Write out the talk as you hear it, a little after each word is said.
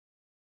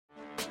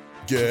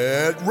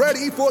Get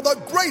ready for the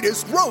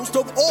greatest roast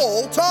of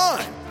all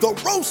time, the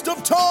Roast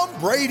of Tom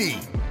Brady,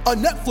 a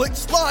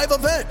Netflix live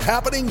event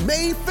happening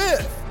May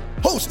 5th.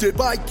 Hosted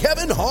by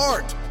Kevin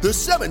Hart, the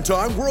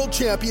 7-time world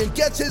champion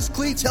gets his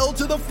cleats held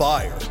to the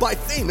fire by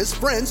famous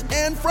friends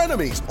and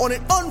frenemies on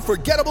an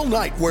unforgettable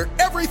night where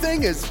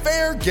everything is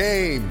fair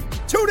game.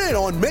 Tune in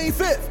on May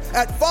 5th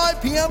at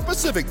 5 p.m.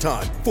 Pacific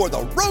time for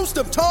the Roast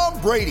of Tom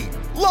Brady,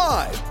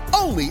 live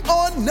only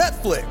on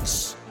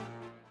Netflix.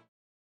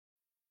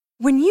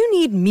 When you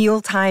need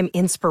mealtime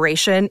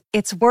inspiration,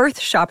 it's worth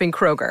shopping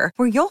Kroger,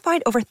 where you'll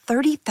find over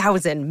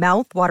 30,000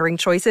 mouth-watering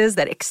choices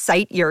that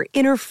excite your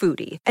inner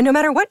foodie. And no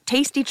matter what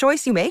tasty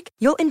choice you make,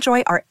 you'll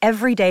enjoy our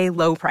everyday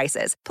low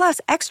prices, plus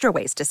extra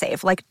ways to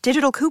save, like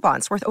digital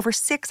coupons worth over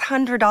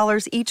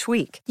 $600 each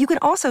week. You can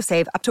also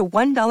save up to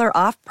 $1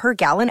 off per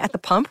gallon at the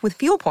pump with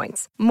fuel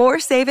points. More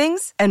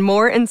savings and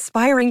more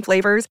inspiring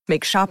flavors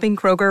make shopping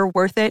Kroger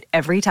worth it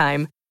every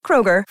time.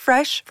 Kroger,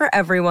 fresh for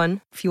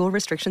everyone. Fuel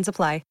restrictions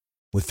apply.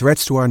 With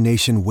threats to our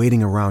nation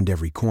waiting around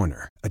every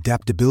corner,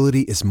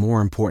 adaptability is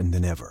more important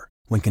than ever.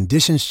 When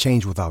conditions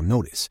change without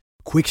notice,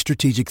 quick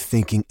strategic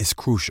thinking is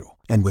crucial.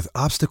 And with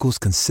obstacles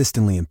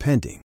consistently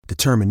impending,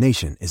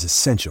 determination is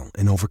essential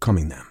in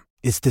overcoming them.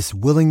 It's this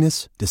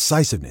willingness,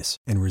 decisiveness,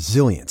 and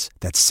resilience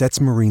that sets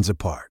Marines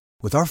apart.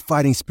 With our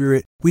fighting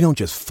spirit, we don't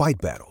just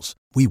fight battles,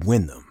 we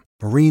win them.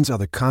 Marines are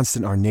the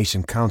constant our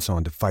nation counts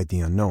on to fight the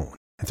unknown.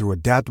 And through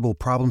adaptable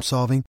problem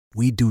solving,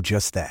 we do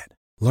just that.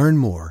 Learn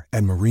more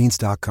at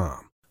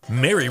Marines.com.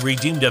 Mary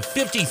redeemed a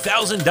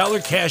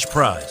 $50,000 cash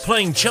prize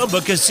playing Chumba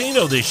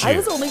Casino this year. I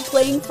was only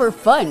playing for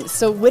fun,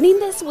 so winning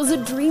this was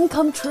a dream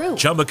come true.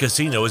 Chumba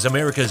Casino is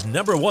America's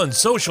 #1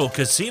 social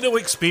casino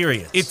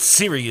experience. It's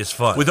serious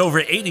fun. With over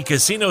 80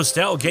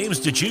 casino-style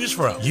games to choose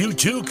from, you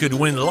too could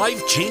win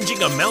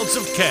life-changing amounts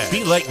of cash.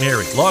 Be like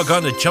Mary. Log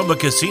on to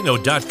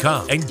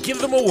ChumbaCasino.com and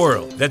give them a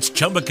whirl. That's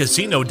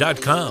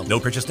ChumbaCasino.com. No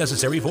purchase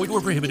necessary. Void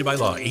where prohibited by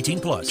law.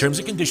 18+. Terms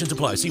and conditions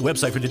apply. See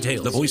website for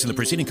details. The voice in the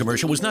preceding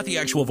commercial was not the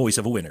actual voice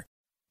of a winner.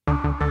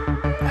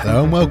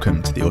 Hello and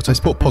welcome to the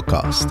Autosport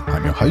Podcast.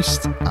 I'm your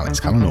host, Alex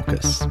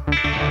Kalinauckas.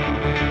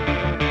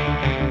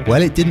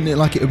 Well, it didn't look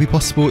like it would be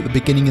possible at the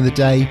beginning of the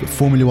day, but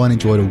Formula One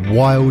enjoyed a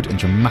wild and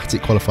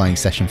dramatic qualifying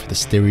session for the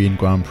Styrian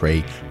Grand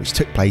Prix, which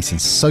took place in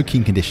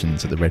soaking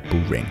conditions at the Red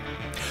Bull Ring.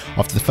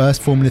 After the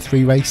first Formula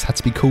 3 race had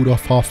to be called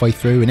off halfway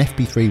through and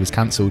FP3 was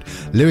cancelled,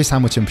 Lewis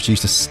Hamilton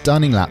produced a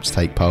stunning lap to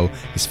take pole,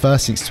 his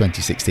first since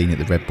 2016 at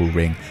the Red Bull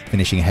Ring,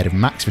 finishing ahead of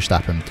Max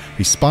Verstappen,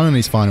 who spun on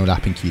his final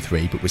lap in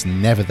Q3 but was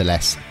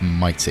nevertheless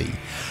mighty.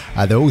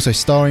 There were also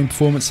starring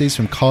performances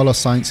from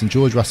Carlos Sainz and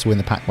George Russell in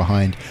the pack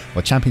behind,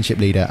 while championship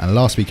leader and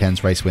last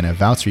weekend's race winner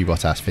Valtteri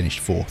Bottas finished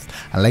fourth,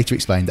 and later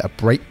explained that a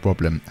brake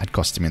problem had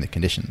cost him in the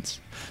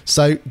conditions.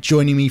 So,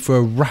 joining me for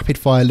a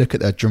rapid-fire look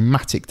at the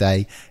dramatic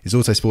day is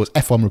Autosport's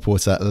F1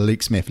 reporter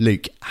Luke Smith.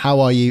 Luke, how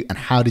are you and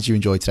how did you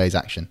enjoy today's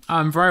action?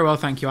 I'm very well,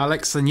 thank you,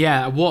 Alex. And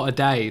yeah, what a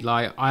day.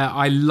 Like,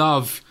 I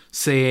love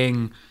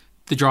seeing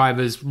the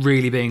drivers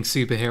really being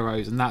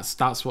superheroes, and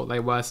that's what they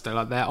were today.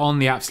 Like, they're on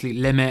the absolute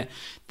limit.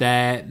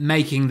 They're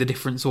making the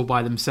difference all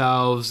by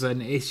themselves,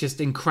 and it's just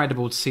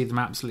incredible to see them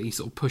absolutely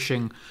sort of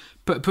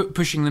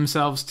pushing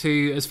themselves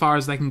to as far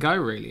as they can go,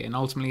 really. And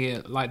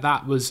ultimately, like,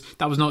 that was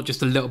not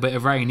just a little bit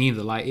of rain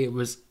either. Like, it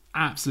was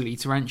absolutely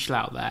torrential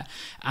out there,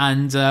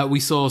 and we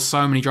saw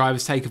so many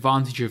drivers take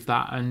advantage of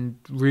that and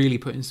really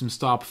put in some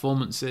star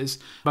performances.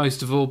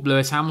 Most of all,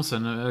 Lewis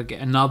Hamilton,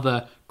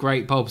 another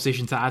great pole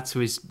position to add to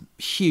his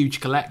huge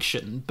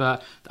collection,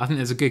 but I think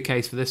there's a good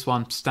case for this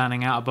one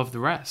standing out above the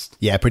rest.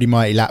 Yeah, pretty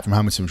mighty lap from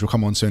Hamilton, which we'll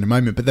come on to in a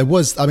moment. But there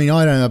was, I mean,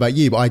 I don't know about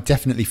you, but I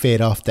definitely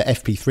feared after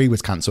FP3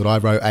 was cancelled. I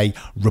wrote a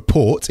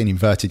report, in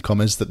inverted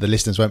commas, that the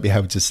listeners won't be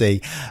able to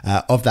see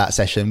of that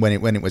session when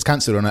it was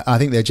cancelled. And I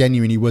think there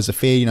genuinely was a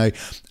fear, you know,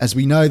 as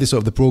we know, the sort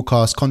of the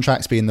broadcast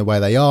contracts being the way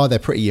they are, they're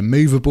pretty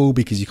immovable,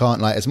 because you can't,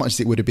 like, as much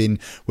as it would have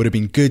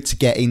been good to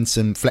get in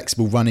some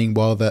flexible running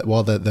while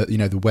the you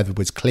know, the weather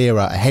was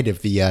clearer ahead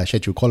of the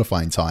scheduled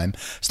qualifying time.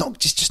 It's not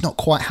just not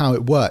quite how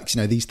it works.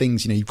 You know, these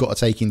things, you know, you've got to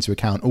take into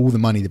account all the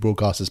money the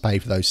broadcasters pay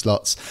for those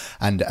slots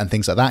and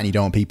things like that, and you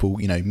don't want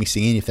people, you know,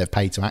 missing in if they've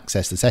paid to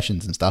access the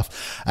sessions and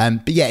stuff.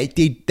 But yeah,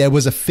 there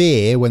was a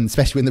fear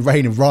especially when the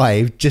rain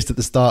arrived just at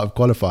the start of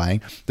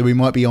qualifying, that we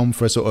might be on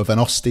for a sort of an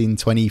Austin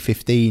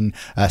 2015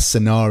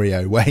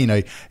 scenario where, you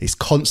know, it's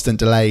constant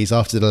delays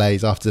after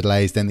delays after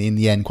delays. Then in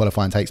the end,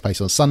 qualifying takes place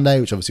on Sunday,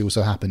 which obviously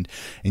also happened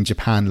in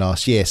Japan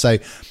last year. So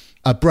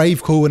a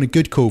brave call and a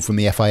good call from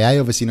the FIA.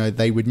 Obviously, you know,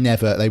 they would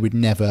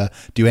never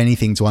do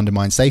anything to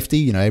undermine safety.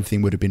 You know,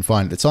 everything would have been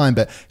fine at the time,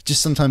 but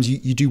just sometimes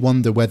you do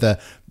wonder whether,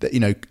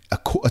 you know,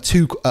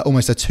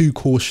 almost a too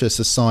cautious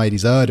a side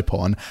is erred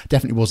upon.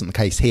 Definitely wasn't the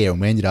case here, and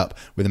we ended up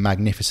with a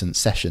magnificent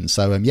session.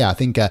 So yeah, I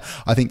think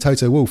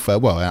Toto Wolff,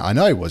 well, I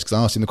know it was, because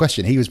I asked him the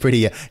question. He was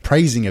pretty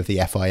praising of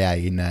the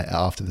FIA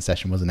after the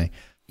session, wasn't he?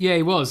 Yeah,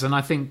 he was, and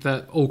I think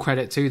that all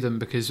credit to them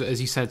because,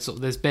 as you said, sort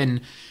of there's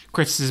been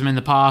criticism in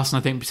the past, and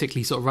I think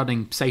particularly sort of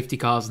running safety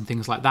cars and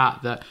things like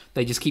that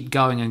they just keep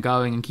going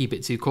and keep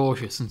it too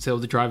cautious until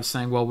the driver's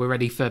saying, well, we're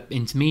ready for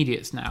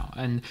intermediates now.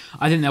 And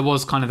I think there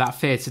was kind of that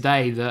fear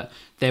today that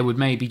they would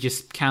maybe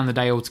just can the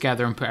day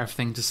altogether and put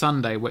everything to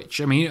Sunday,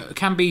 which, I mean, it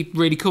can be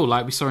really cool.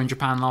 Like we saw in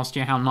Japan last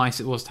year, how nice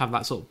it was to have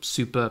that sort of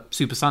super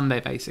Sunday,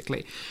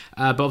 basically.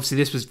 But obviously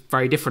this was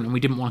very different, and we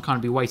didn't want to kind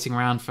of be waiting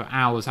around for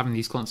hours having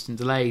these constant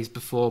delays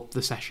before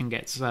the session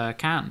gets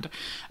canned.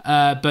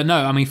 But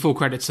no, I mean, full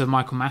credit to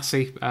Michael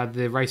Massey,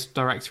 the race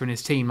director, and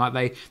his team.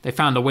 Like they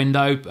found a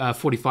window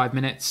 45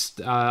 minutes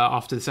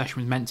after the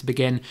session was meant to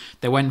begin.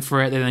 They went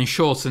for it. They then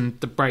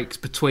shortened the breaks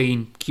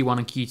between Q1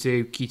 and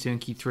Q2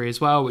 and Q3 as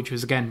well, which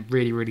was again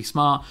really, really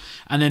smart.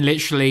 And then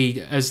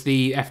literally as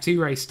the F2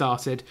 race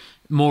started,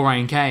 more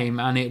rain came,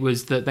 and it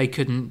was that they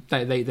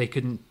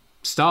couldn't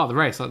start the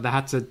race. Like they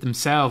had to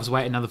themselves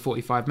wait another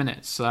 45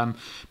 minutes. But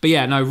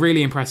yeah, no,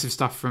 really impressive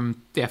stuff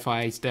from the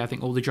FIA today. I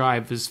think all the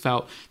drivers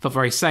felt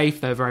very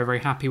safe. They were very, very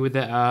happy with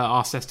it.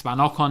 Asked Esteban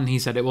Ocon, he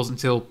said it wasn't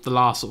until the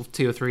last sort of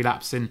 2 or 3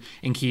 laps in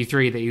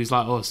Q3 that he was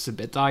like, oh, it's a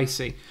bit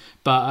dicey.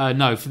 But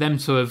no, for them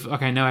to have,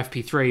 okay, no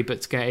FP3,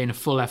 but to get in a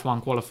full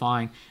F1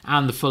 qualifying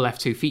and the full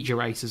F2 feature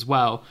race as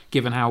well,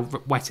 given how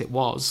wet it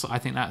was, I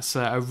think that's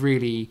a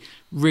really,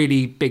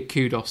 really big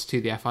kudos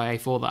to the FIA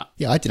for that.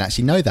 Yeah, I didn't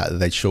actually know that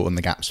they'd shorten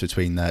the gaps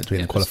between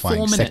the qualifying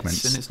 4 minutes,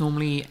 segments. And it's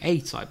normally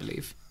 8, I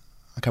believe.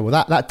 Okay,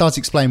 well that does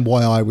explain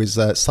why I was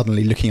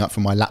suddenly looking up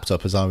from my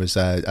laptop as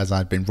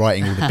I'd been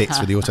writing all the bits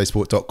for the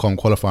Autosport.com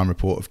qualifying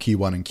report of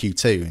Q1 and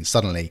Q2, and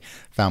suddenly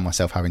found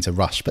myself having to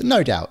rush. But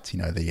no doubt,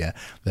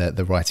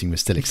 the writing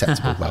was still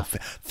acceptable. Well,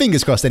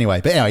 fingers crossed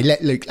anyway. But anyway,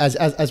 look,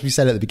 as we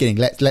said at the beginning,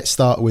 let's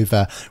start with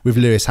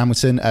Lewis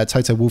Hamilton.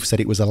 Toto Wolff said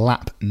it was a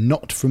lap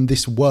not from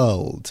this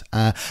world,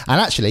 and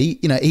actually,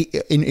 he,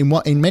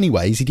 in many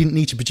ways, he didn't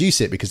need to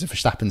produce it because of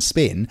Verstappen's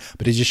spin,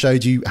 but it just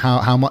showed you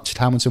how much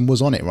Hamilton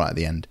was on it right at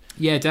the end.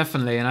 Yeah,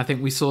 definitely. And I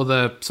think we saw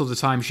the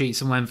timesheets,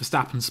 and when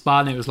Verstappen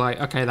spun, it was like,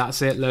 okay,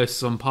 that's it. Lewis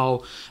is on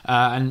pole,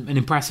 and an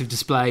impressive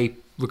display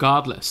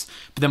regardless.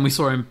 But then we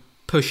saw him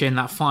push in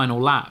that final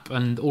lap,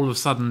 and all of a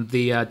sudden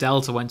the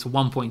delta went to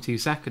 1.2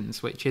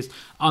 seconds, which is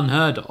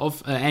unheard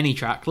of at any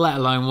track, let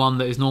alone one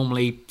that is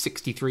normally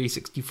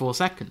 64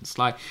 seconds.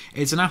 Like,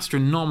 it's an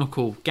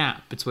astronomical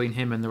gap between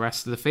him and the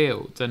rest of the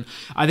field, and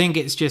I think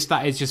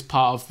that is just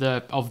part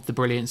of the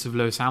brilliance of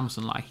Lewis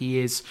Hamilton. Like, he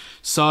is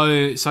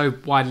so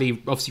widely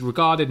obviously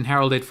regarded and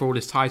heralded for all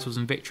his titles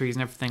and victories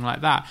and everything like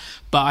that,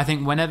 but I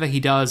think whenever he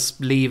does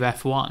leave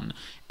F1,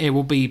 it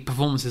will be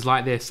performances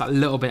like this, that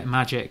little bit of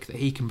magic that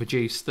he can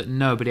produce that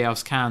nobody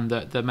else can,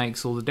 that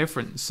makes all the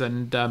difference.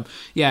 And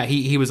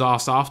he was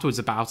asked afterwards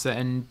about it,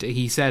 and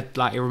he said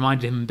like it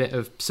reminded him a bit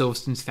of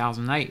Silverstone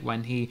 2008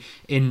 when he,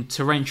 in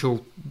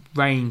torrential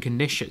rain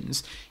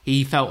conditions,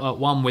 he felt at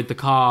one with the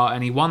car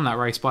and he won that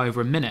race by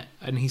over a minute.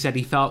 And he said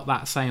he felt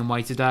that same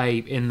way today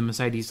in the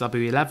Mercedes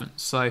W11.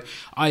 So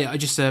I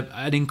just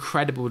an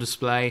incredible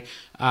display,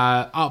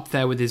 up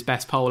there with his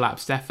best pole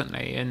laps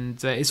definitely.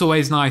 And it's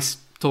always nice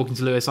talking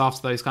to Lewis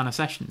after those kind of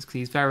sessions, because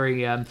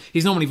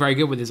he's normally very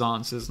good with his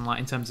answers and like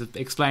in terms of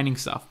explaining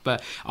stuff,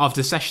 but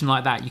after a session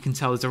like that you can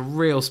tell there's a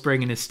real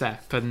spring in his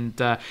step, and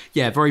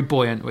very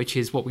buoyant, which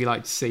is what we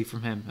like to see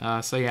from him.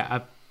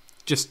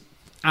 Just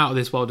out of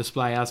this world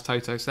display, as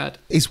Toto said.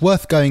 It's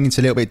worth going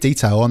into a little bit of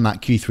detail on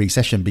that Q3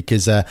 session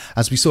because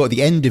as we saw at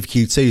the end of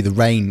Q2, the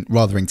rain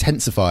rather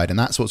intensified, and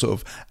that's what sort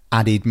of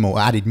added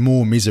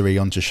more misery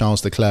onto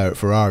Charles Leclerc at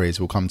Ferrari, as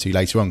we'll come to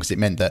later on, because it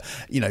meant that,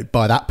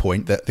 by that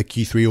point that the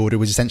Q3 order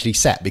was essentially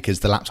set because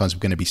the lap times were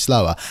going to be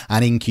slower,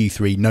 and in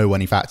Q3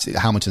 in fact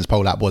Hamilton's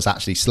pole lap was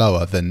actually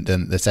slower than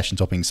the session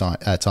topping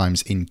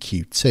times in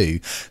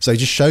Q2, so it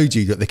just showed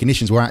you that the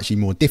conditions were actually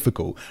more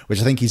difficult, which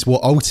I think is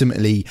what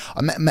ultimately,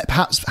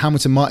 perhaps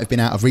Hamilton might have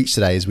been out of reach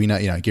today, as we know,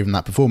 given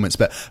that performance,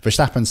 but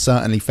Verstappen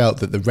certainly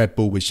felt that the Red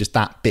Bull was just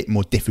that bit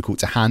more difficult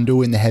to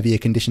handle in the heavier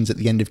conditions at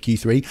the end of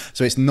Q3.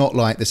 So it's not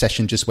like the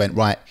session just went,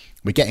 right,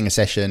 we're getting a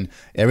session,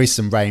 there is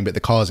some rain, but the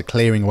cars are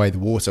clearing away the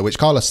water, which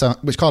Carlos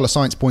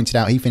Sainz pointed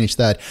out. He finished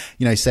third,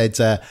 said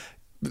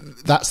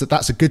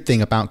that's a good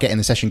thing about getting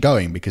the session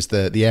going, because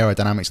the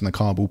aerodynamics in the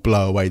car will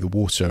blow away the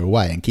water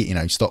away and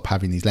keep, stop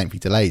having these lengthy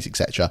delays,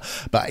 etc.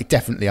 But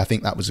I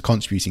think that was a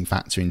contributing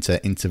factor into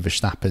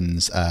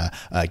Verstappen's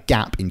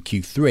gap in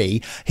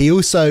Q3. He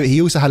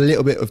also had a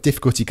little bit of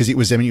difficulty because it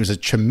was a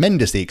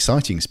tremendously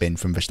exciting spin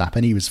from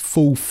Verstappen. He was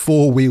full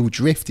 4-wheel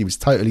drift. He was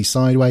totally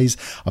sideways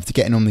after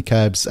getting on the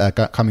curbs,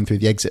 coming through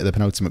the exit of the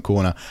penultimate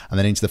corner and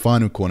then into the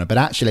final corner. But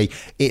actually,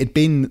 it had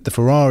been the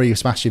Ferrari of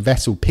Sebastian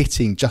Vettel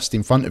pitting just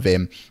in front of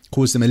him,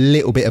 caused them a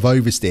little bit of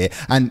oversteer.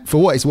 And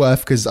for what it's worth,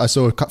 because I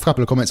saw a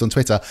couple of comments on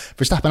Twitter,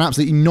 Verstappen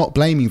absolutely not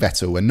blaming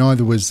Vettel, and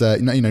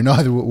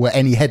neither were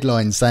any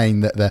headlines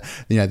saying that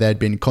there had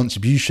been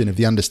contribution of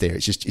the understeer.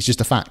 It's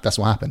just a fact. That's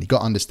what happened. He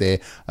got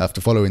understeer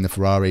after following the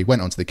Ferrari,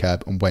 went onto the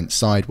curb and went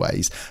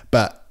sideways.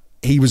 But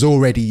he was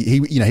already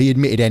he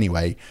admitted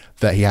anyway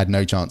that he had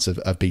no chance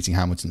of beating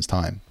Hamilton's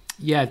time.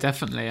 Yeah,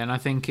 definitely. And I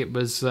think it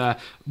was,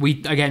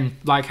 we, again,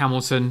 like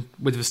Hamilton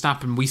with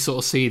Verstappen, we sort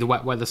of see the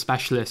wet weather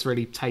specialists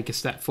really take a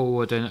step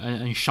forward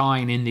and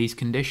shine in these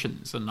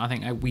conditions. And I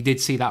think we did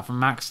see that from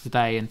Max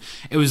today. And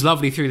it was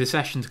lovely through the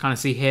session to kind of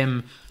see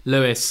him,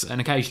 Lewis,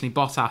 and occasionally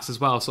Bottas as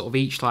well, sort of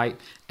each like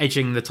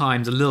edging the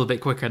times a little bit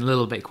quicker and a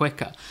little bit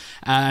quicker.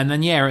 And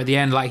then, yeah, at the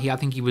end, like I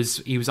think he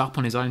was up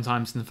on his own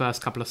times in the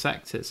first couple of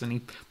sectors, and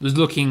he was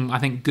looking, I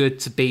think, good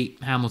to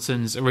beat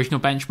Hamilton's original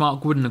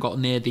benchmark. Wouldn't have got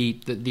near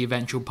the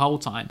eventual pole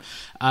time,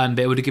 but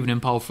it would have given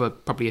him pole for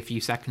probably a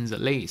few seconds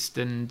at least.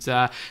 And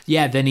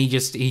then he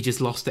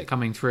just lost it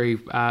coming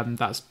through.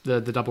 That's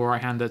the double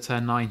right-hander,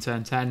 turn 9,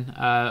 turn 10.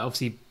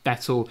 Obviously,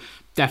 Vettel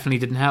definitely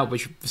didn't help,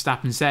 which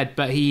Verstappen said,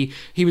 but he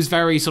was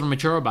very sort of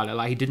mature about it.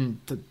 Like, he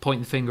didn't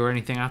point the finger or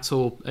anything at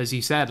all, as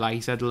you said. Like,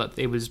 he said, look,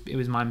 it was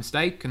my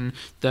mistake, and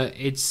that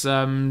it's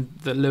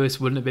that Lewis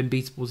wouldn't have been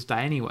beatable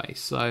today anyway.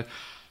 So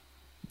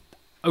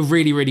a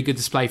really, really good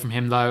display from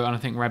him, though, and I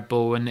think Red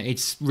Bull, and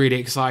it's really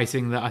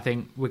exciting that I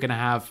think we're going to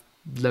have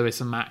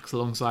Lewis and Max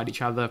alongside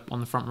each other on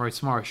the front row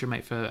tomorrow. It should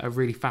make for a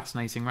really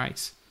fascinating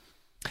race.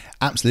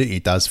 Absolutely,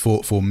 it does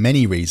for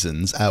many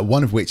reasons.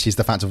 One of which is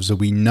the fact, obviously,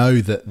 we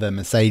know that the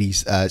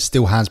Mercedes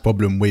still has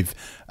problem with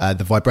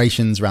the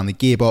vibrations around the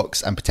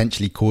gearbox and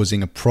potentially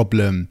causing a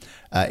problem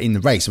in the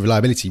race, a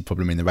reliability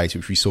problem in the race,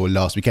 which we saw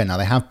last weekend. Now,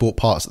 they have bought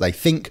parts that they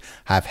think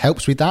have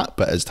helped with that,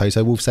 but as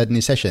Toto Wolff said in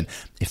his session,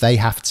 if they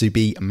have to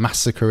be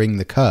massacring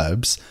the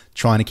curbs,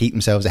 trying to keep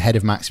themselves ahead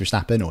of Max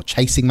Verstappen or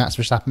chasing Max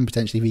Verstappen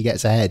potentially if he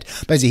gets ahead,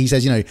 basically he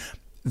says,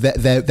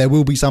 there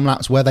will be some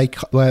laps where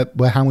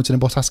Hamilton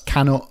and Bottas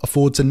cannot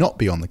afford to not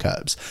be on the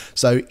curbs.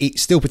 So it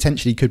still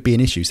potentially could be an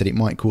issue, so that it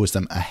might cause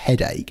them a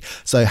headache.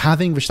 So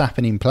having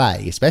Verstappen in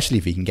play, especially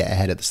if he can get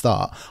ahead at the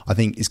start, I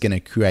think is going to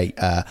create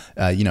a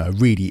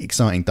really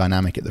exciting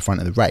dynamic at the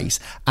front of the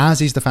race,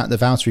 as is the fact that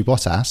Valtteri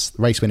Bottas,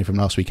 the race winner from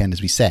last weekend,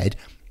 as we said,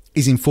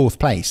 is in 4th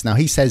place. Now,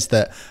 he says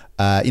that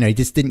he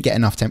just didn't get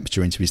enough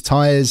temperature into his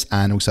tyres,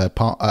 and also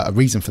a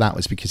reason for that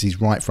was because his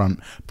right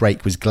front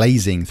brake was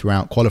glazing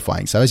throughout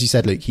qualifying. So as you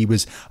said, Luke, he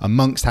was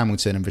amongst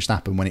Hamilton and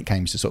Verstappen when it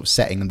came to sort of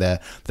setting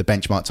the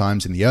benchmark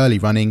times in the early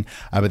running,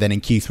 but then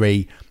in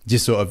Q3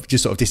 just sort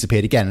of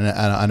disappeared again.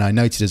 And I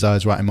noted as I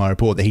was writing my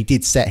report that he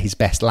did set his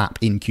best lap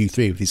in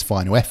Q3 with his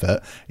final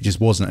effort. It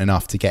just wasn't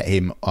enough to get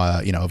him,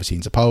 obviously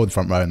into pole, the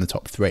front row, and the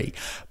top 3.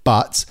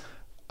 But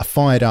a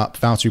fired up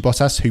Valtteri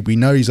Bottas, who we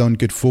know is on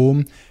good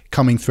form,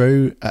 coming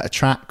through at a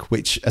track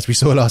which, as we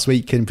saw last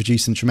week, can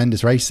produce some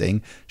tremendous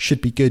racing, should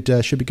be good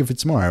for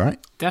tomorrow, right?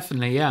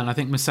 Definitely, yeah. And I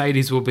think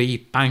Mercedes will be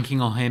banking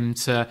on him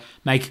to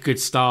make a good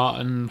start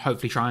and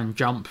hopefully try and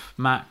jump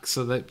Max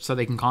so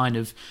they can kind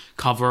of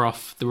cover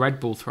off the Red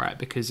Bull threat.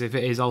 Because if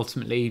it is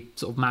ultimately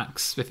sort of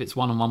Max, if it's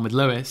one-on-one with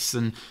Lewis,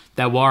 and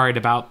they're worried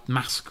about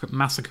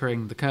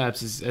massacring the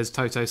curbs, as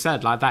Toto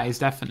said, like that is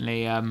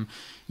definitely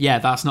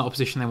that's not a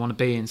position they want to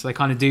be in. So they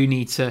kind of do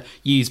need to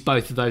use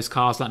both of those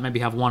cars, like maybe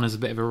have one as a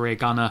bit of a rear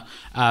gunner,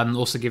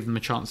 also give them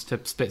a chance to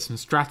split some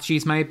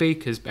strategies maybe,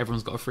 because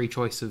everyone's got a free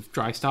choice of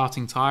dry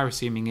starting tyre,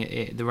 assuming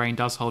the rain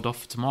does hold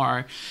off for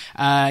tomorrow.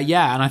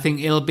 And I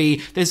think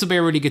this will be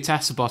a really good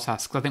test of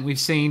Bottas, because I think we've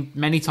seen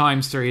many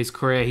times through his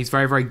career, he's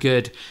very, very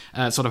good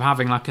sort of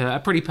having like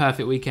a pretty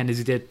perfect weekend, as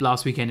he did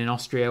last weekend in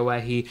Austria,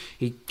 where he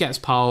gets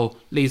pole,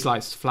 leads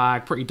lights to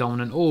flag, pretty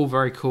dominant, all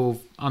very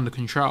cool, under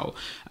control,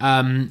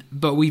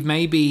 but we've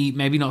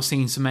maybe not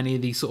seen so many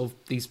of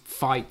these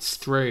fights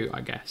through,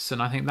 I guess,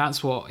 and I think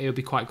that's what it would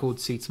be quite cool to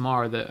see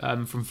tomorrow, that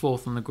from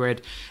 4th on the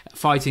grid,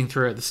 fighting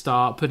through at the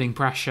start, putting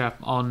pressure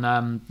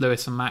on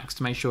Lewis and Max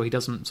to make sure he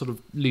doesn't sort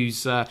of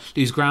lose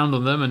ground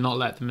on them and not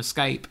let them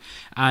escape,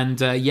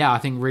 and I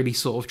think really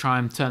sort of try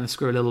and turn the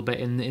screw a little bit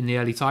in the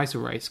early title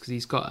race, because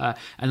he's got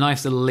a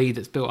nice little lead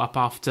that's built up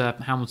after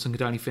Hamilton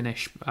could only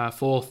finish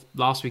 4th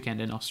last weekend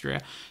in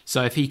Austria.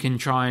 So if he can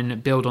try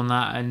and build on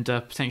that and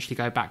potentially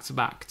go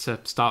back-to-back to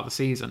start the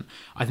season,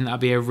 I think that'd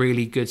be a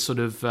really good sort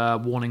of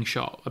warning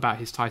shot about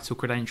his title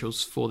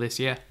credentials for this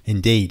year.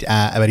 Indeed,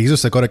 but he's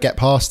also got to get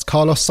past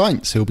Carlos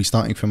Sainz, who'll be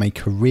starting from a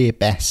career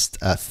best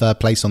 3rd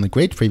place on the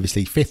grid.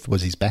 Previously 5th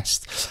was his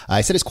best.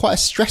 He said it's quite a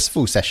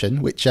stressful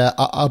session, which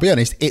I'll be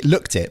honest, it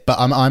looked it, but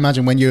I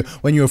imagine when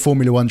you're a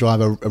Formula 1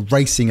 driver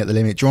racing at the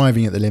limit,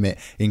 driving at the limit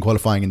in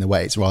qualifying in the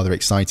way, it's rather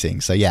exciting.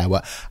 So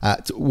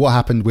what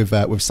happened with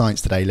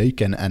Sainz today,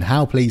 Luke, and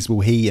how pleased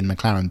will he and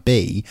McLaren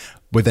be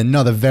with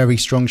another very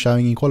strong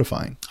showing in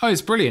qualifying? Oh,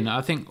 it's brilliant.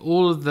 I think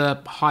all of the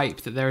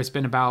hype that there has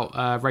been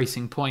about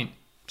Racing Point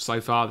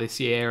so far this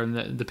year, and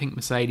the pink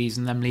Mercedes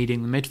and them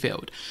leading the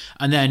midfield,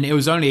 and then it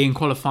was only in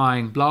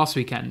qualifying last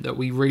weekend that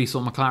we really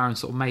saw McLaren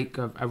sort of make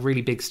a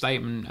really big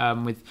statement,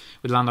 with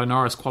Lando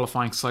Norris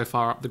qualifying so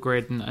far up the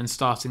grid and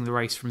starting the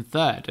race from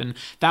 3rd, and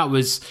that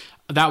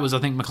was, I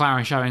think,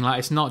 McLaren showing like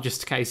it's not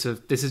just a case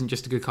of this isn't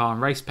just a good car on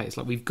race pace.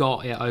 Like, we've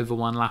got it over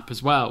one lap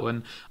as well.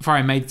 And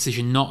Ferrari made the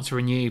decision not to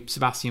renew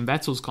Sebastian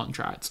Vettel's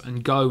contract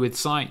and go with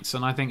Sainz.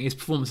 And I think it's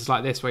performances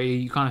like this where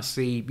you kind of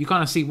see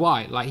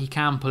why. Like, he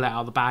can pull it out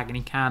of the bag and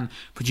he can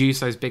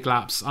produce those big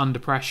laps under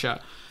pressure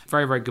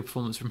very, very good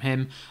performance from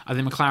him. I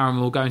think McLaren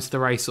will go into the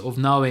race sort of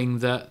knowing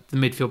that the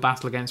midfield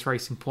battle against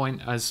Racing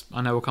Point, as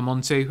I know we'll come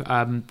on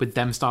to, with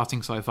them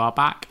starting so far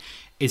back,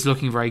 is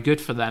looking very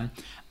good for them.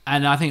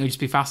 And I think it'll just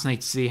be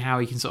fascinating to see how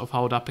he can sort of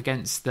hold up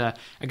against the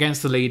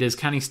leaders.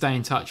 Can he stay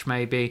in touch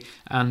maybe?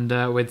 And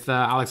with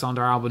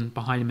Alexander Albon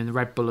behind him in the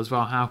Red Bull as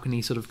well, how can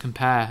he sort of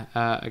compare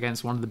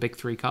against one of the big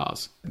three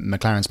cars?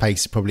 McLaren's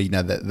pace, probably,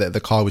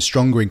 the car was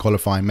stronger in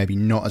qualifying, maybe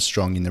not as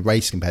strong in the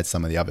race compared to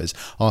some of the others.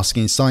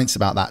 Asking Sainz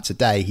about that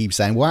today, he was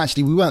saying, well,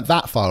 actually, we weren't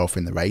that far off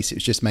in the race. It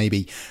was just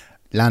maybe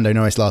Lando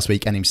Norris last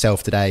week and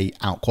himself today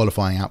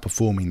out-qualifying,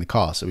 outperforming the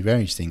car. So it'll be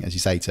very interesting, as you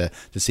say, to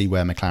see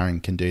where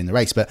McLaren can do in the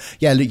race. But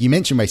yeah, Luke, you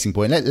mentioned Racing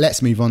Point.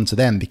 Let's move on to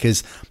them,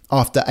 because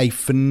after a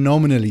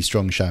phenomenally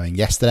strong showing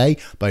yesterday,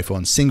 both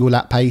on single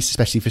lap pace,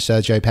 especially for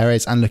Sergio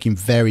Perez, and looking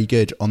very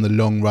good on the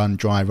long run,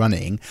 dry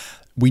running,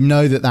 we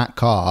know that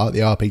car,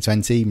 the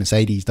RP20,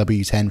 Mercedes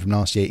W10 from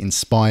last year,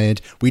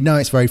 inspired. We know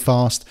it's very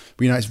fast.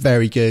 We know it's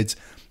very good.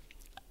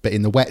 But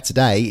in the wet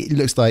today, it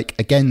looks like,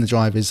 again, the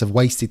drivers have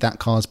wasted that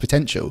car's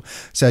potential.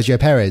 Sergio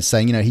Perez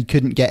saying, he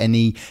couldn't get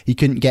any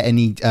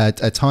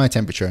tyre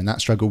temperature, and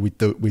that struggled with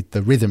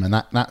the rhythm, and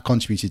that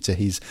contributed to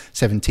his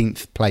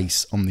 17th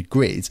place on the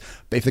grid.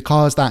 But if the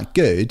car's that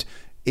good,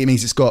 it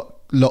means it's got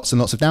lots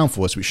and lots of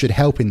downforce, which should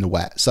help in the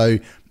wet. So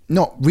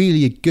not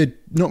really a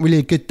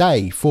good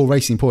day for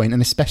Racing Point,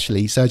 and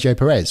especially Sergio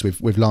Perez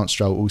with Lance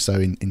Stroll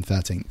also in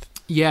 13th.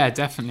 Yeah,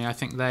 definitely. I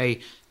think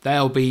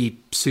they'll be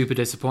super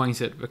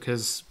disappointed,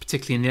 because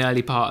particularly in the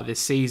early part of this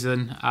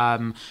season,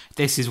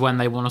 this is when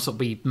they want to sort of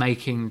be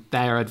making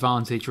their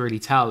advantage really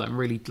tell and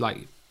really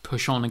like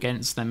push on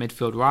against their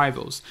midfield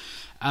rivals.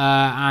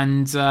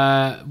 And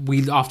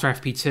we, after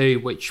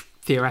FP2, which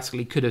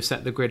theoretically could have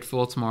set the grid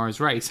for tomorrow's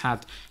race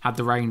had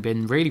the rain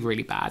been really,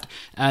 really bad,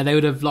 they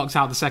would have locked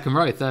out the second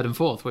row, third and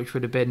fourth, which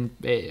would have been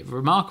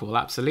remarkable,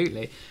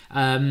 absolutely.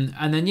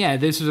 And then,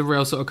 this was a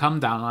real sort of come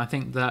down. And I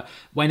think that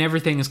when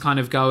everything is kind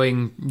of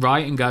going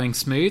right and going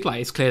smooth, like,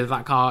 it's clear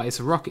that car is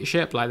a rocket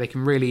ship, like they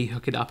can really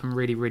hook it up and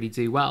really, really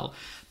do well.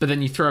 But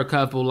then you throw a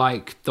curveball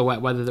like the wet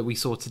weather that we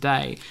saw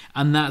today,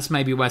 and that's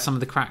maybe where some of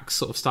the cracks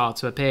sort of start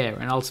to appear.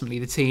 And ultimately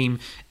the team,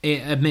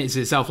 it admits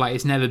itself, like,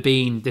 it's never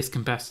been this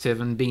competitive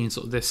and been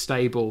sort of this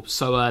stable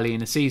so early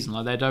in a season.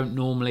 Like, they don't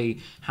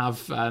normally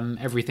have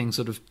everything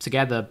sort of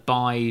together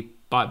by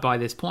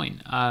this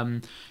point.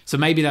 So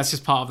maybe that's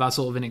just part of that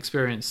sort of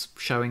inexperience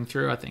showing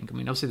through, I think. I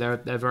mean, obviously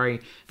they're a very,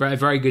 very,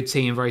 very good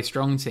team, very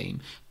strong team,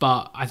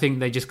 but I think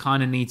they just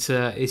kind of need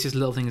to, it's just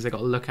little things they got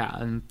to look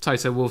at. And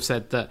Toto Wolff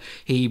said that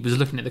he was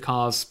looking at the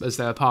cars as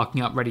they were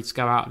parking up ready to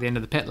go out at the end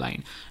of the pit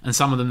lane, and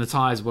some of them, the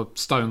tyres were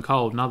stone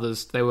cold, and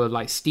others, they were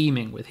like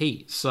steaming with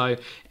heat. So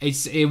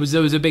there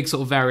was a big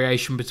sort of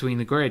variation between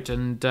the grid,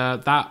 and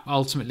that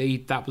was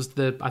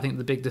I think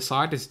the big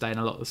decider today in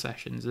a lot of the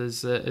sessions,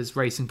 as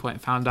Racing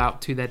Point found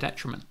out to their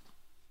detriment.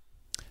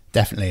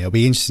 Definitely. It'll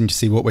be interesting to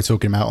see what we're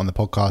talking about on the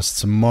podcast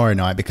tomorrow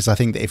night, because I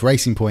think that if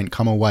Racing Point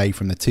come away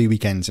from the 2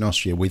 weekends in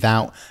Austria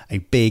without a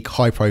big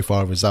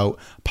high-profile result,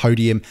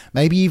 podium,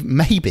 maybe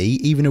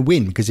even a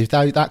win, because if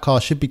that car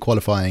should be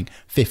qualifying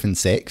 5th and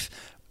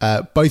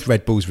 6th, both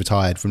Red Bulls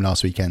retired from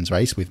last weekend's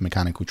race with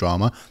mechanical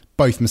drama.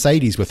 Both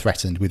Mercedes were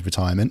threatened with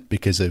retirement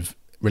because of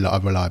a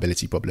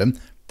reliability problem.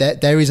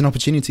 There is an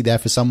opportunity there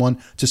for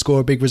someone to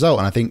score a big result,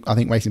 and I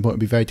think Racing Point would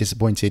be very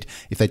disappointed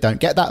if they don't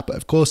get that. But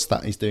of course,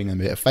 that is doing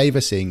them a bit of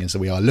favour, seeing as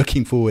we are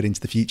looking forward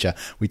into the future.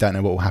 We don't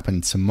know what will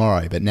happen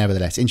tomorrow, but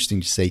nevertheless, interesting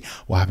to see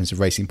what happens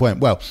with Racing Point.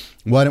 Well,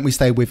 why don't we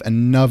stay with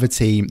another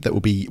team that will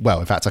be, well,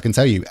 in fact, I can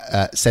tell you,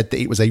 said that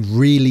it was a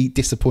really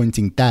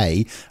disappointing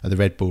day at the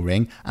Red Bull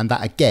Ring, and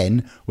that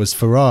again was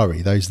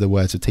Ferrari. Those are the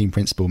words of team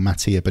principal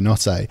Mattia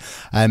Binotto.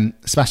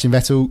 Sebastian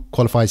Vettel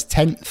qualifies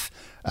 10th.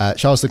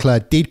 Charles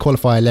Leclerc did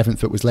qualify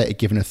 11th, but was later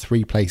given a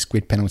 3-place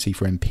grid penalty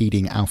for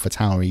impeding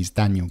AlphaTauri's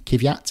Daniel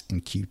Kvyat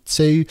in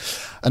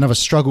Q2. Another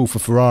struggle for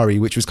Ferrari,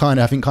 which was kind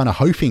of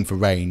hoping for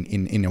rain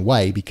in a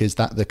way, because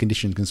that the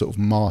conditions can sort of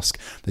mask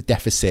the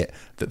deficit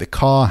that the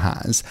car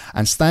has.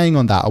 And staying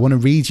on that, I want to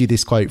read you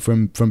this quote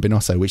from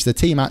Binotto, which the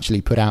team actually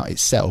put out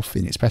itself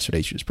in its press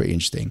release, which was pretty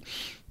interesting.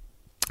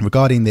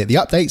 Regarding the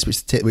updates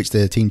which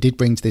the team did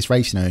bring to this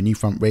race, a new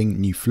front ring,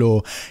 new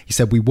floor, he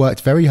said, "We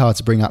worked very hard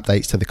to bring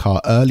updates to the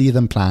car earlier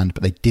than planned,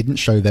 but they didn't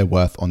show their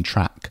worth on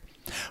track.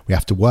 We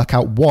have to work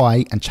out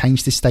why and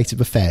change this state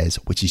of affairs,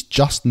 which is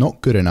just not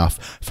good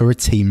enough for a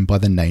team by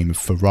the name of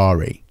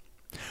Ferrari.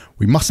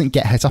 We mustn't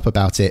get het up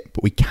about it,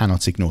 but we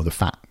cannot ignore the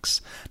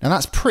facts." Now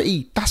that's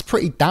pretty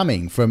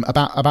damning from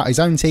about his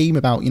own team,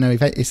 about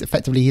it's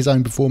effectively his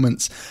own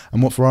performance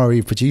and what Ferrari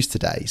have produced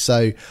today.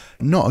 So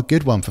not a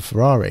good one for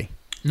Ferrari.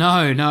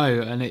 No,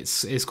 and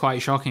it's quite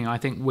shocking. I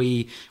think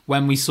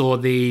when we saw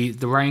the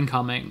rain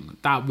coming,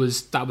 that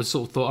was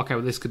sort of thought, okay,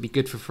 well, this could be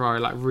good for Ferrari,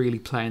 like really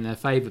play in their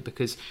favour,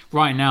 because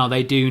right now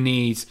they do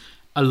need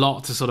a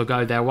lot to sort of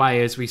go their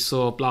way, as we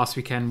saw last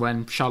weekend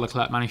when Charles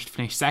Leclerc managed to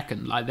finish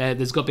second. Like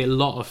there's got to be a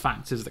lot of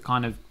factors that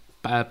kind of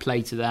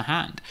play to their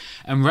hand.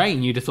 And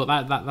rain, you'd have thought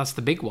that's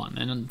the big one,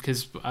 and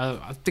because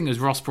I think it was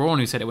Ross Brawn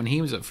who said it when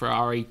he was at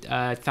Ferrari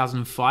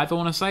 2005, I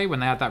want to say, when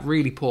they had that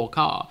really poor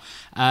car,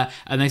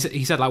 and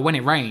he said like when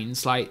it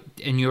rains, like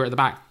and you're at the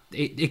back,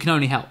 it can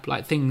only help,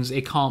 like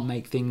it can't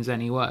make things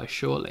any worse,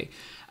 surely.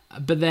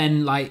 But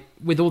then, like,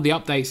 with all the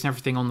updates and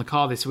everything on the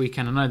car this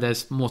weekend, I know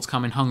there's more to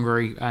come in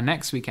Hungary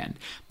next weekend,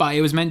 but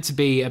it was meant to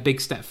be a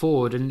big step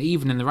forward. And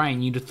even in the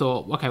rain, you'd have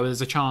thought, okay, well,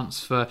 there's a chance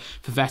for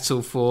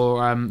Vettel,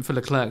 for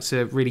Leclerc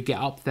to really get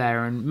up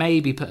there and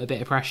maybe put a bit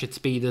of pressure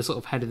to be the sort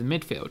of head of the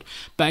midfield.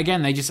 But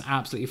again, they just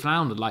absolutely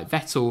floundered. Like,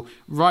 Vettel,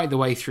 right the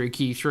way through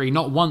Q3,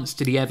 not once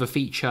did he ever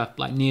feature,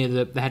 like, near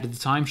the head of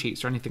the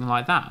timesheets or anything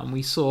like that. And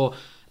we saw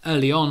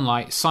early on,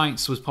 like,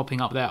 Sainz was popping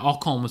up there,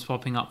 Ocon was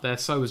popping up there,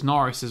 so was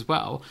Norris as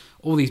well,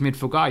 all these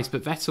midfield guys,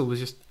 but Vettel was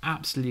just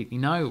absolutely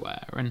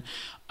nowhere. And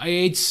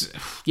it's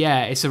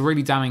a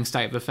really damning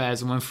state of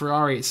affairs. And when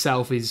Ferrari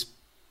itself is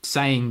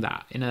saying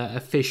that in an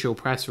official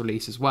press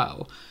release as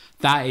well,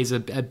 that is a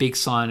big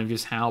sign of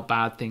just how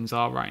bad things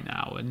are right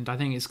now. And I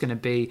think it's going to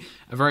be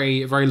a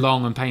very, very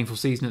long and painful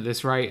season at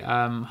this rate.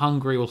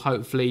 Hungary will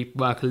hopefully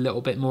work a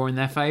little bit more in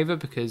their favour,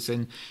 because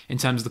in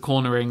terms of the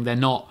cornering, they're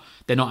not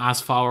as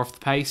far off the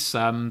pace.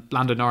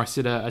 Lando Norris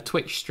did a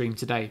Twitch stream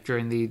today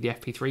during the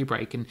FP3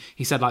 break, and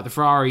he said, like, the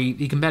Ferrari,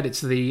 he compared it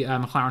to the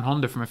McLaren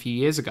Honda from a few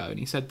years ago, and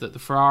he said that the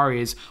Ferrari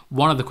is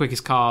one of the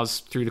quickest cars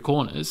through the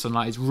corners, and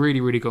like it's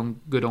really, really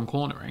good on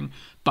cornering,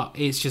 but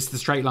it's just the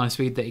straight line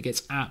speed that it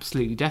gets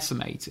absolutely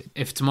decimated.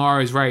 If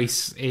tomorrow's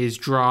race is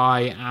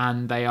dry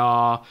and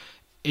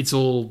it's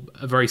all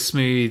very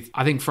smooth,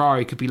 I think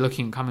Ferrari could be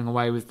looking at coming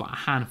away with like a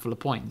handful of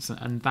points,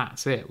 and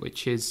that's it,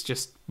 which is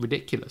just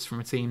ridiculous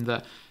from a team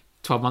that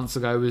 12 months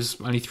ago was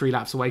only 3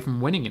 laps away from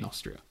winning in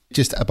Austria.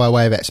 Just by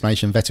way of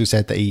explanation, Vettel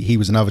said that he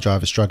was another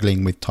driver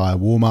struggling with tyre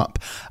warm-up.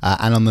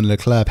 And on the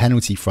Leclerc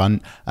penalty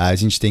front,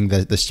 it's interesting,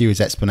 the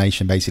steward's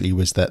explanation basically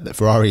was that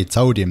Ferrari had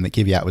told him that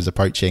Kvyat was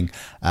approaching,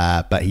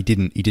 but he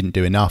didn't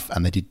do enough,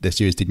 and the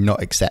stewards did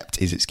not accept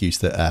his excuse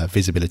that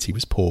visibility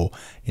was poor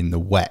in the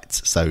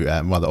wet. So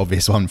rather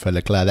obvious one for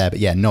Leclerc there, but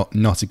yeah,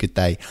 not a good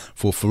day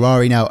for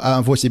Ferrari. Now,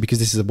 unfortunately, because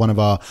this is one of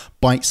our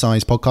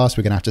bite-sized podcasts,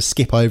 we're going to have to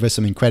skip over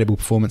some incredible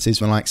performances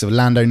from the likes of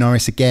Lando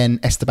Norris again,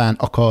 Esteban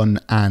Ocon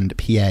and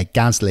Pierre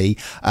Gasly,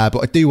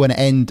 but I do want to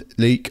end,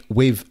 Luke,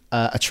 with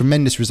a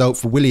tremendous result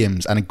for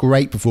Williams and a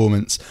great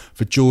performance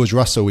for George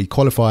Russell. He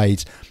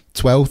qualified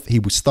 12th, he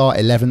will start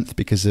 11th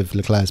because of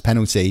Leclerc's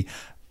penalty.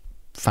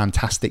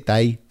 Fantastic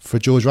day for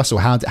George Russell.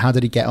 How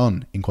did he get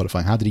on in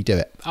qualifying? How did he do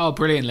it? Oh,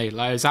 brilliantly.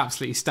 Like, it was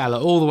absolutely stellar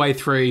all the way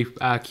through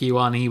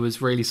Q1. He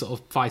was really sort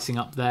of fighting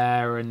up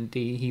there, and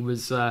he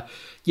was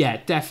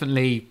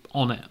definitely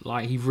on it.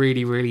 Like, he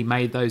really, really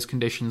made those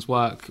conditions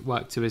work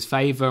to his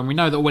favour. And we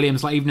know that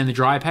Williams, like, even in the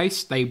dry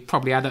pace, they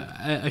probably had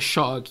a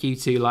shot at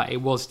Q2. Like,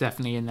 it was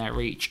definitely in their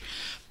reach.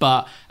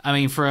 But I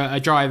mean, for a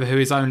driver who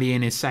is only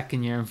in his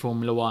second year in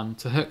Formula One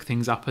to hook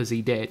things up as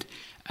he did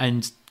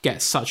and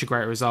get such a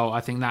great result,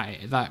 I think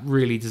that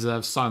really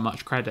deserves so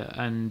much credit.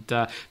 And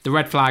the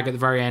red flag at the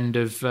very end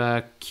of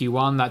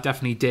Q1, that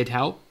definitely did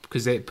help,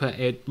 because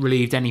it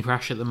relieved any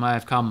pressure that may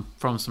have come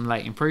from some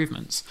late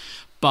improvements.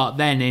 But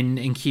then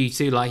in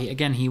Q2, like,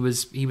 again, he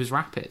was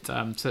rapid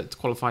to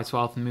qualify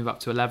 12th and move up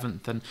to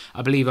 11th, and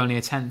I believe only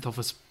a 10th off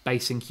a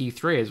space in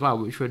Q3 as well,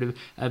 which would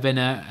have been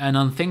an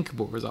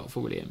unthinkable result for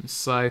Williams.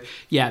 So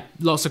yeah,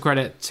 lots of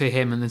credit to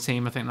him and the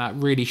team. I think that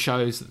really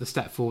shows that the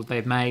step forward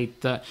they've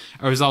made, that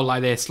a result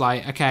like this,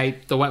 like, okay,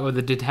 the wet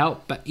weather did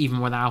help, but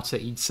even without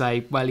it, you'd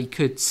say, well, he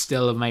could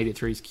still have made it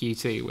through to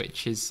Q2,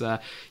 which is so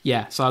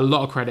a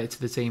lot of credit to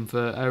the team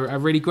for a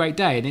really great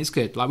day. And it's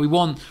good. Like, we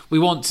want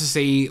to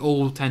see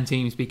all 10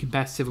 teams be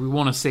competitive. We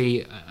want to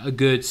see a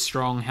good,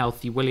 strong,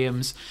 healthy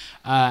Williams,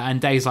 and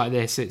days like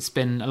this, it's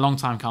been a long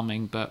time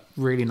coming, but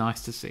really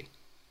nice to see.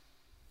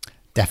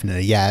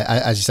 Definitely, yeah.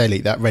 As you say, Lee,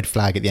 that red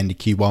flag at the end of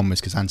Q1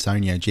 was because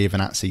Antonio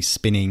Giovinazzi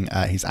spinning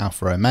his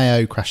Alfa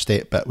Romeo, crashed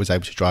it, but was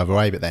able to drive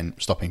away, but then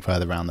stopping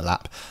further around the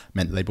lap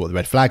meant that they brought the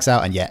red flags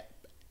out. And yet,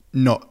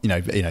 not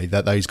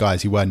that those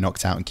guys who were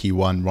knocked out in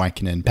Q1,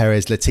 Raikkonen,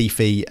 Perez,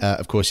 Latifi,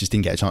 of course, just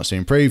didn't get a chance to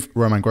improve.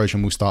 Romain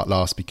Grosjean will start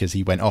last because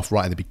he went off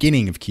right at the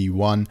beginning of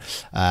Q1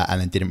 and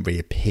then didn't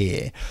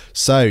reappear.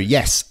 So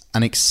yes,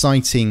 an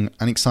exciting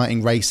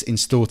race in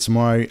store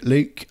tomorrow.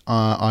 Luke,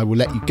 I will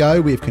let you go.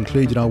 We have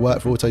concluded our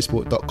work for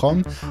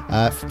autosport.com.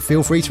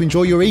 Feel free to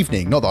enjoy your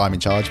evening. Not that I'm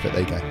in charge, but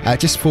there you go.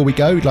 Just before we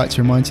go, we'd like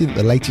to remind you that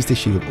the latest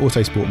issue of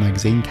Autosport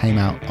magazine came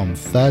out on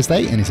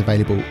Thursday and is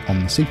available on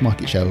the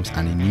supermarket shelves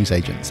and in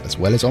newsagents, as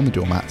well as on the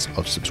doormats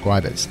of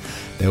subscribers.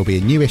 There will be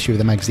a new issue of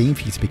the magazine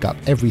for you to pick up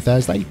every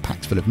Thursday,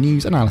 packed full of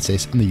news,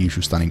 analysis, and the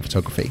usual stunning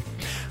photography.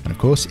 And of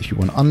course, if you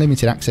want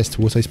unlimited access to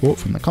Autosport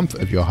from the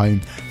comfort of your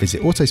home,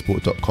 visit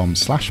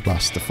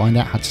autosport.com/plus to find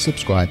out how to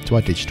subscribe to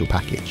our digital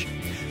package.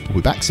 We'll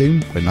be back soon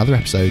with another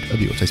episode of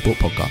the Autosport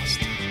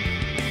Podcast.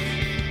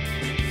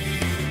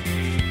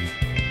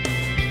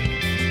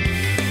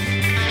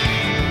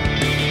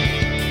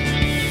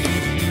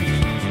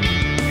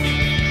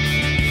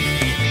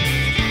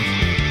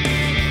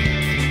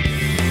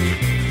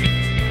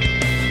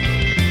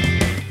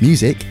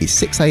 Music is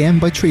 6 AM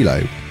by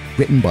Trilo,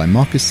 written by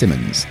Marcus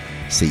Simmons.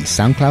 See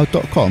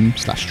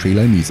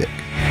soundcloud.com/Trilo Music.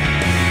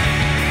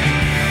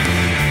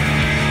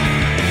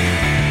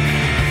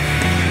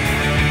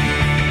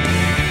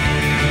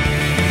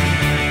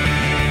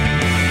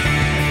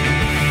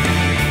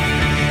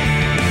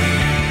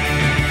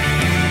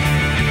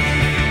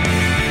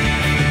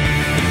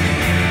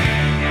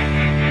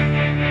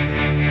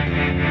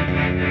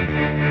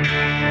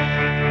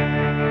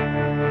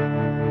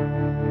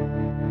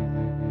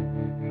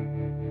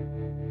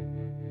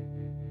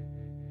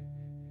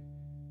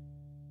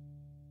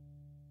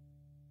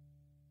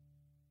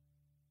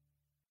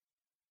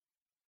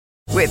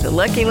 With the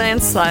Lucky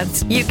Land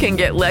Slots, you can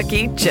get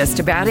lucky just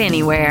about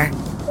anywhere.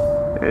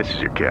 This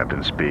is your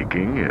captain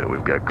speaking.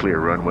 We've got clear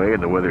runway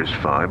and the weather's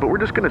fine, but we're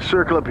just going to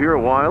circle up here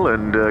a while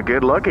and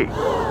get lucky.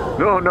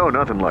 No,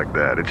 nothing like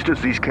that. It's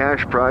just these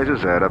cash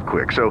prizes add up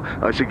quick. So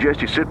I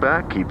suggest you sit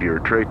back, keep your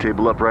tray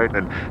table upright,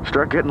 and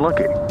start getting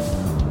lucky.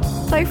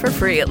 Play for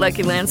free at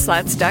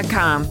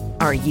LuckyLandSlots.com.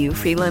 Are you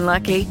feeling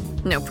lucky?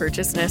 No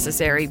purchase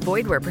necessary.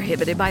 Void where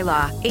prohibited by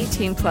law.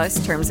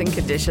 18+ terms and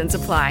conditions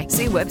apply.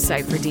 See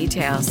website for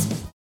details.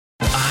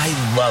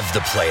 I love the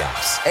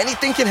playoffs.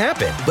 Anything can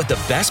happen. But the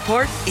best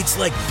part? It's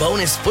like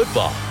bonus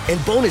football.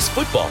 And bonus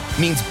football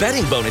means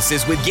betting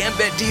bonuses with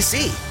Gambit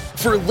DC.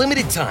 For a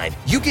limited time,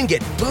 you can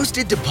get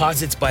boosted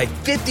deposits by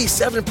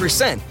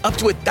 57% up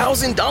to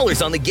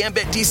 $1,000 on the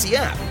Gambit DC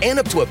app. And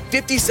up to a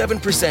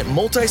 57%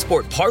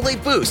 multi-sport parlay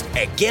boost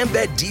at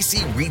Gambit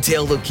DC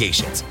retail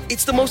locations.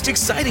 It's the most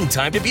exciting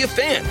time to be a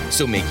fan.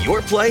 So make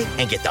your play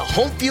and get the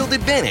home field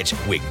advantage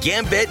with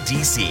Gambit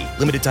DC.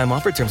 Limited time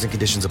offer. Terms and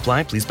conditions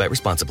apply. Please bet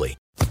responsibly.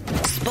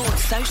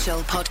 Sports Social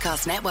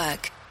Podcast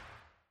Network.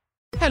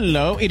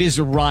 Hello, it is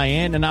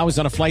Ryan, and I was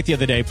on a flight the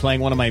other day playing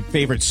one of my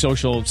favorite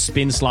social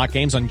spin slot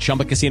games on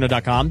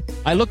ChumbaCasino.com.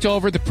 I looked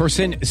over at the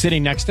person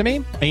sitting next to me,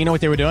 and you know what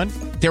they were doing?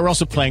 They were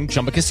also playing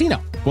Chumba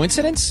Casino.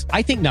 Coincidence?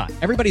 I think not.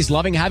 Everybody's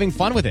loving having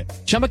fun with it.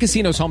 Chumba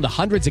Casino is home to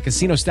hundreds of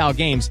casino-style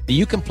games that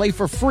you can play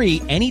for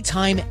free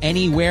anytime,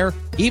 anywhere,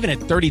 even at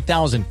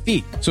 30,000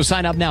 feet. So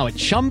sign up now at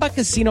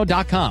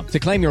ChumbaCasino.com to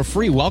claim your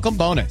free welcome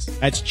bonus.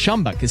 That's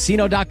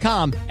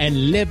ChumbaCasino.com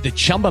and live the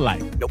Chumba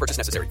life. No purchase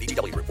necessary.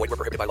 VGW. Void where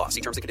prohibited by law.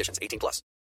 See terms and conditions. 18+.